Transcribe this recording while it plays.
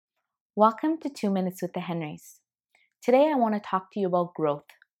Welcome to 2 Minutes with the Henrys. Today I want to talk to you about growth.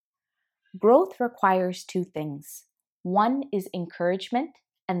 Growth requires two things. One is encouragement,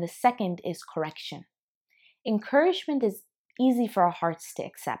 and the second is correction. Encouragement is easy for our hearts to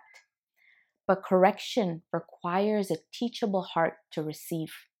accept, but correction requires a teachable heart to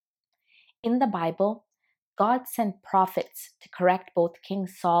receive. In the Bible, God sent prophets to correct both King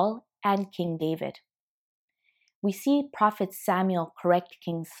Saul and King David. We see Prophet Samuel correct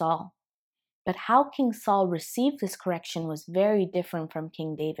King Saul. But how King Saul received this correction was very different from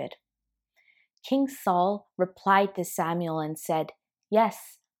King David. King Saul replied to Samuel and said,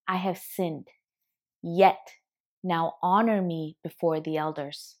 "Yes, I have sinned. Yet, now honor me before the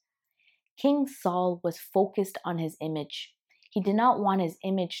elders." King Saul was focused on his image. He did not want his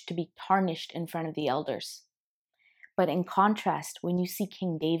image to be tarnished in front of the elders. But in contrast, when you see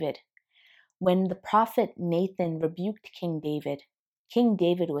King David, when the prophet Nathan rebuked King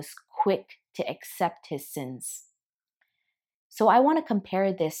David was quick to accept his sins. So I want to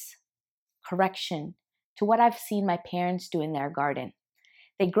compare this correction to what I've seen my parents do in their garden.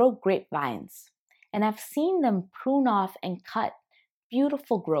 They grow grapevines, and I've seen them prune off and cut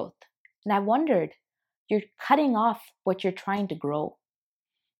beautiful growth. And I wondered, you're cutting off what you're trying to grow.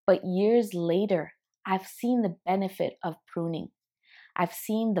 But years later, I've seen the benefit of pruning. I've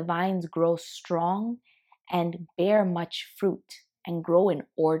seen the vines grow strong and bear much fruit and grow in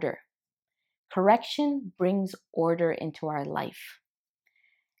order. Correction brings order into our life.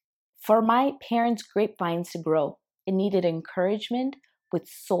 For my parents' grapevines to grow, it needed encouragement with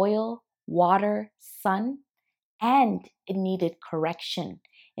soil, water, sun, and it needed correction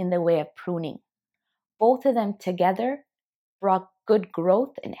in the way of pruning. Both of them together brought good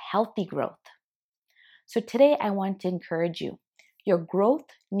growth and healthy growth. So today I want to encourage you. Your growth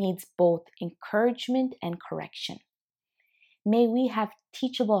needs both encouragement and correction. May we have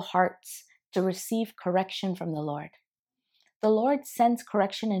teachable hearts to receive correction from the Lord. The Lord sends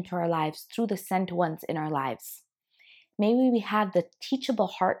correction into our lives through the sent ones in our lives. May we have the teachable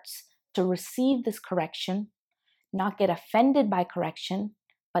hearts to receive this correction, not get offended by correction,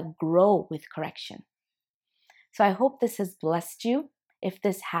 but grow with correction. So I hope this has blessed you. If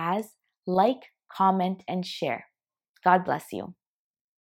this has, like, comment, and share. God bless you.